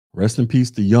Rest in peace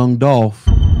to young Dolph.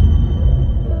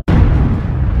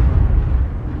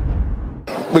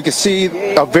 We can see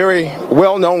a very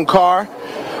well-known car.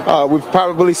 We've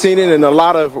probably seen it in a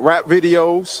lot of rap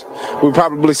videos. We've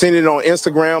probably seen it on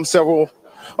Instagram several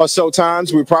or so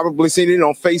times. We've probably seen it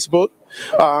on Facebook.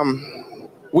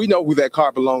 We know who that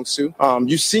car belongs to.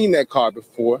 You've seen that car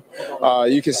before.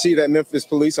 You can see that Memphis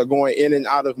police are going in and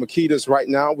out of Makeda's right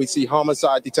now. We see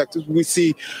homicide detectives. We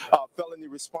see felony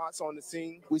response on the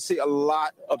scene. We see a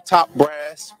lot of top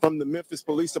brass from the Memphis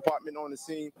Police Department on the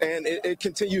scene, and it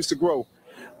continues to grow.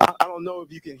 I don't know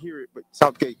if you can hear it, but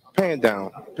Southgate, pan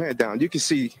down. You can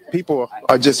see people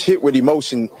are just hit with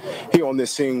emotion here on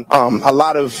this scene. A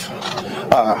lot of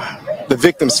the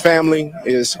victim's family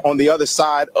is on the other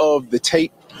side of the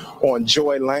tape on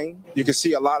Joy Lane. You can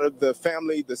see a lot of the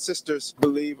family, the sisters,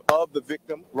 believe, of the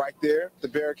victim right there, the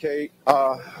barricade.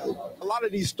 A lot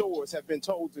of these stores have been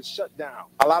told to shut down.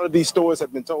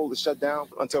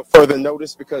 Until further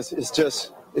notice, because it's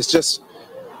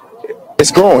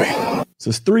growing.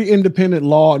 Says 3 independent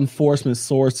law enforcement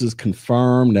sources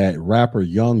confirmed that rapper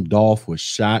Young Dolph was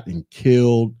shot and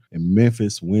killed in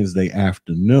Memphis Wednesday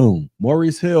afternoon.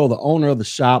 Maurice Hill, the owner of the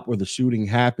shop where the shooting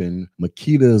happened,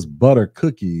 Makeda's Butter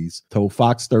Cookies, told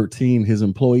Fox 13 his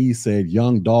employees said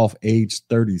young Dolph, aged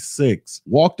 36,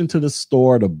 walked into the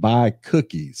store to buy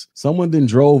cookies. Someone then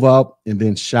drove up and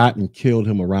then shot and killed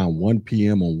him around 1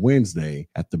 p.m. on Wednesday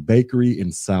at the bakery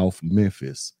in South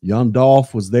Memphis. Young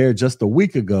Dolph was there just a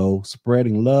week ago,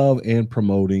 spreading love and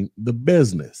promoting the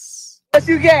business. What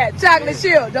you got? Chocolate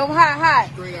chip. Don't hot.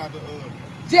 Straight out the oven.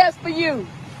 Just for you.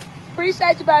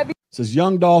 Appreciate you, baby. Says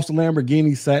young Dolph's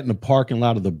Lamborghini sat in the parking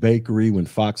lot of the bakery when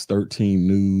Fox 13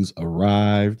 News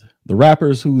arrived. The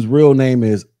rappers, whose real name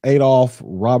is Adolph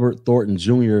Robert Thornton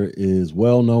Jr., is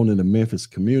well known in the Memphis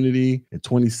community. In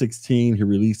 2016, he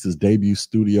released his debut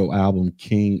studio album,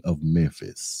 King of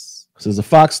Memphis. Says the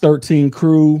Fox 13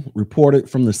 crew reported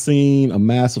from the scene, a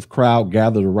massive crowd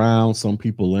gathered around, some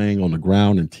people laying on the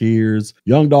ground in tears.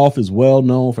 Young Dolph is well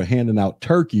known for handing out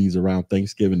turkeys around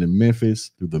Thanksgiving in Memphis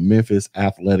through the Memphis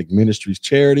Athletic Ministries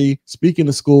charity, speaking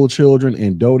to school children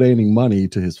and donating money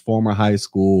to his former high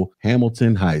school,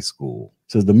 Hamilton High School.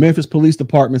 Says the Memphis Police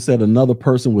Department said another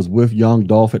person was with young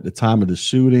Dolph at the time of the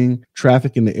shooting.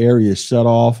 Traffic in the area is shut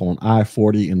off on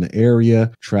I-40 in the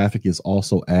area. Traffic is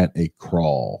also at a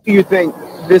crawl. What do you think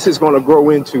this is going to grow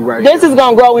into This is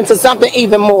going to grow into something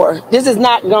even more. This is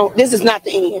not the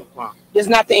end. Wow. This is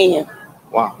not the end.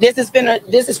 Wow. This is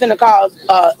finna cause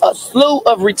a slew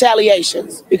of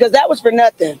retaliations, because that was for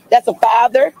nothing. That's a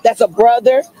father, that's a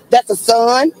brother, that's a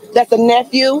son, that's a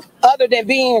nephew. Other than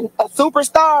being a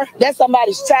superstar, that's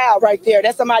somebody's child right there.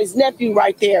 That's somebody's nephew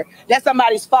right there. That's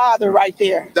somebody's father right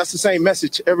there. That's the same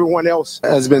message everyone else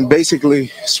has been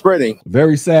basically spreading.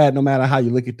 Very sad, no matter how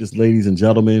you look at this, ladies and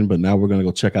gentlemen. But now we're going to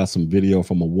go check out some video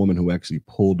from a woman who actually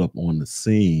pulled up on the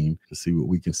scene to see what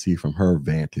we can see from her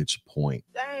vantage point.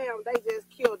 Damn, they just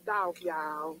killed Dolph,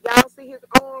 y'all. Y'all see his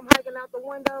arm hanging out the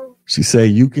window? She said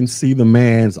you can see the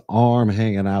man's arm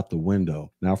hanging out the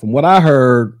window. Now, from what I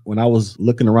heard when I was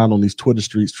looking around on these Twitter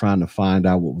streets trying to find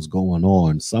out what was going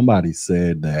on, somebody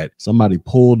said that somebody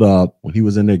pulled up when he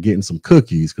was in there getting some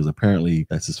cookies, because apparently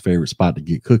that's his favorite spot to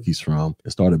get cookies from,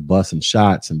 and started busting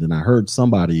shots. And then I read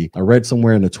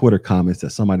somewhere in the Twitter comments that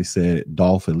somebody said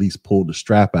Dolph at least pulled the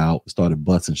strap out and started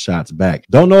busting shots back.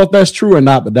 Don't know if that's true or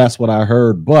not, but that's what I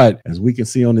heard. But as we can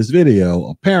see on this video,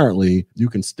 apparently you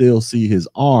can still see his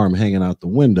arm hanging out the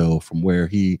window from where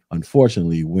he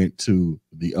unfortunately went to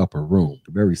the upper room.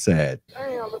 Very sad.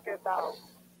 Damn, look at Dolph.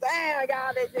 Damn,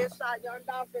 y'all, they just shot young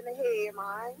Dolph in the head,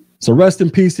 man. So rest in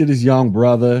peace to this young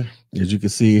brother. As you can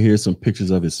see, here's some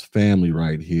pictures of his family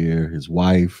right here. His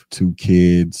wife, 2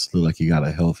 kids. Look like he got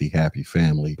a healthy, happy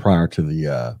family prior to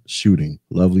the shooting.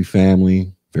 Lovely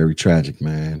family. Very tragic,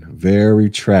 man. Very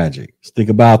tragic. Just think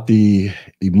about the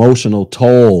emotional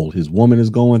toll his woman is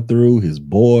going through, his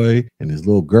boy and his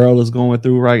little girl is going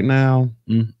through right now.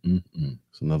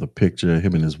 It's another picture of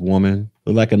him and his woman.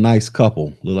 Look like a nice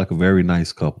couple. Look like a very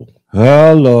nice couple.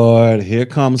 Oh, Lord. Here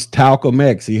comes Talcum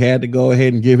X. He had to go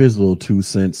ahead and give his little 2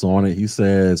 cents on it. He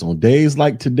says, on days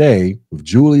like today, with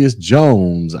Julius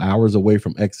Jones hours away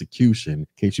from execution, in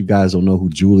case you guys don't know who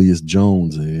Julius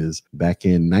Jones is, back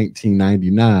in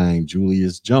 1999,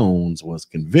 Julius Jones was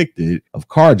convicted of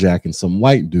carjacking some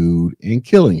white dude and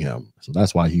killing him. So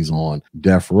that's why he's on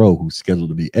death row, who's scheduled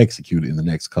to be executed in the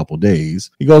next couple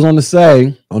days. He goes on to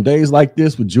say, on days like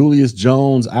this, with Julius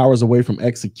Jones hours away from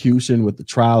execution, with the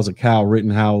trials of Kyle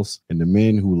Rittenhouse and the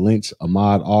men who lynched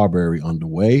Ahmaud Arbery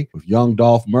underway, with young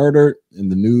Dolph murdered in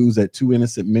the news that 2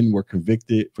 innocent men were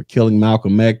convicted for killing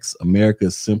Malcolm X. America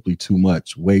is simply too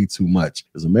much, way too much.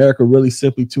 Is America really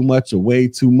simply too much or way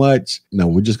too much? No,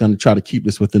 we're just going to try to keep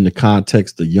this within the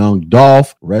context of young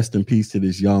Dolph. Rest in peace to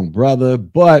this young brother.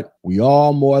 But we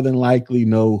all more than likely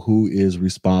know who is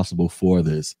responsible for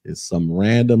this. It's some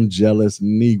random jealous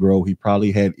Negro he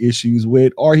probably had issues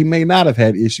with, or he may not have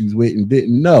had issues with and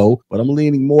didn't know, but I'm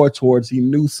leaning more towards he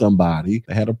knew somebody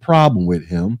that had a problem with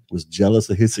him, was jealous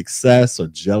of his success or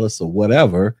jealous of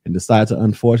whatever, and decided to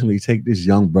unfortunately take this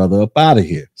young brother up out of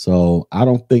here. So I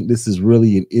don't think this is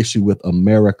really an issue with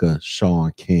America,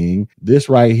 Sean King. This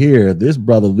right here, this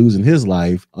brother losing his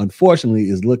life, unfortunately,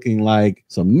 is looking like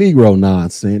some Negro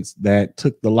nonsense that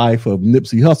took the life of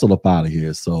Nipsey Hussle up out of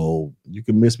here. So you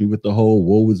can miss me with the whole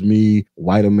woe is me,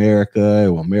 white America,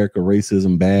 or America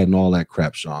racism bad and all that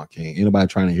crap, Sean King. Anybody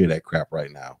trying to hear that crap right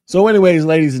now? So anyways,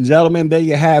 ladies and gentlemen, there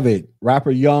you have it.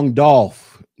 Rapper Young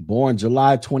Dolph, born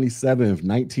July 27th,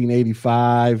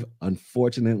 1985,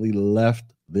 unfortunately left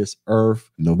this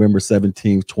earth November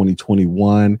 17th,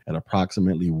 2021 at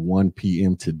approximately 1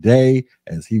 p.m. today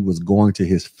as he was going to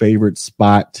his favorite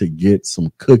spot to get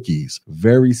some cookies.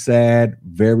 Very sad,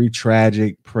 very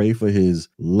tragic. Pray for his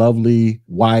lovely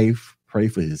wife. Pray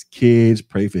for his kids.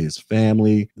 Pray for his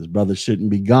family. His brother shouldn't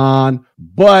be gone,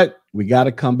 but we got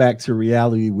to come back to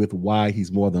reality with why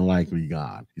he's more than likely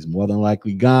gone. He's more than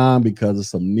likely gone because of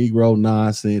some Negro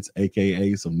nonsense,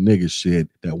 aka some nigga shit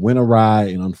that went awry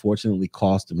and unfortunately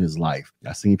cost him his life.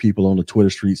 I seen people on the Twitter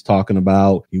streets talking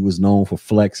about he was known for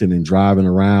flexing and driving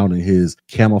around in his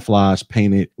camouflage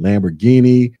painted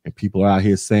Lamborghini, and people are out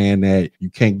here saying that you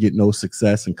can't get no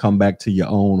success and come back to your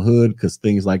own hood because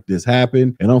things like this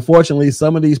happen. And unfortunately,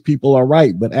 some of these people are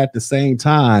right, but at the same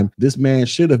time, this man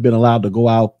should have been allowed to go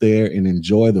out there and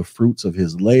enjoy the fruits of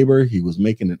his labor. He was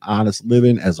making an honest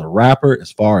living as a rapper.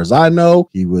 As far as I know,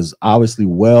 he was obviously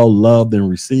well loved and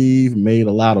received, made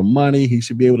a lot of money. He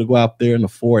should be able to go out there and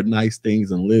afford nice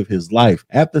things and live his life.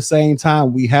 At the same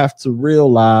time, we have to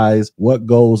realize what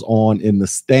goes on in the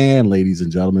stand, ladies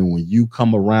and gentlemen. When you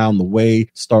come around the way,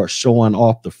 start showing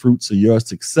off the fruits of your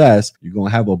success, you're going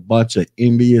to have a bunch of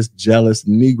envious, jealous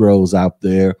Negroes out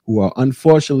there who are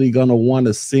unfortunately going to want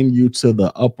to send you to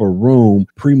the upper room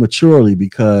prematurely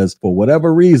because for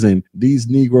whatever reason, these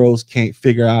Negroes can't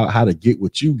figure out how to get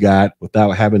what you got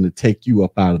without having to take you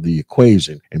up out of the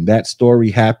equation. And that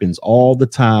story happens all the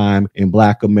time in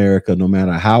Black America, no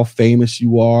matter how famous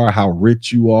you are, how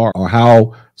rich you are, or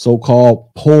how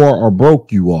so-called poor or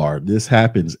broke you are. This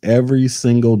happens every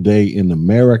single day in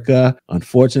America.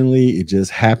 Unfortunately, it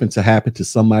just happened to happen to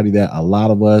somebody that a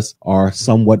lot of us are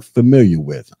somewhat familiar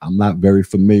with. I'm not very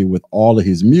familiar with all of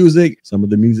his music. Some of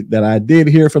the music that I did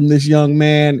hear from this young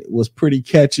man was pretty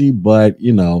catchy, but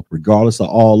you know, regardless of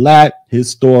all that, his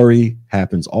story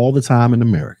happens all the time in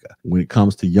America when it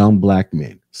comes to young Black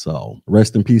men. So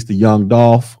rest in peace to young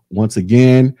Dolph. Once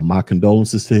again, my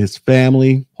condolences to his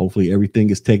family. Hopefully everything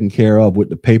is taken care of with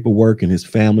the paperwork and his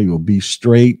family will be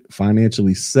straight,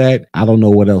 financially set. I don't know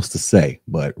what else to say,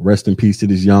 but rest in peace to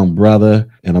this young brother,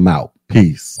 and I'm out.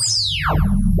 Peace.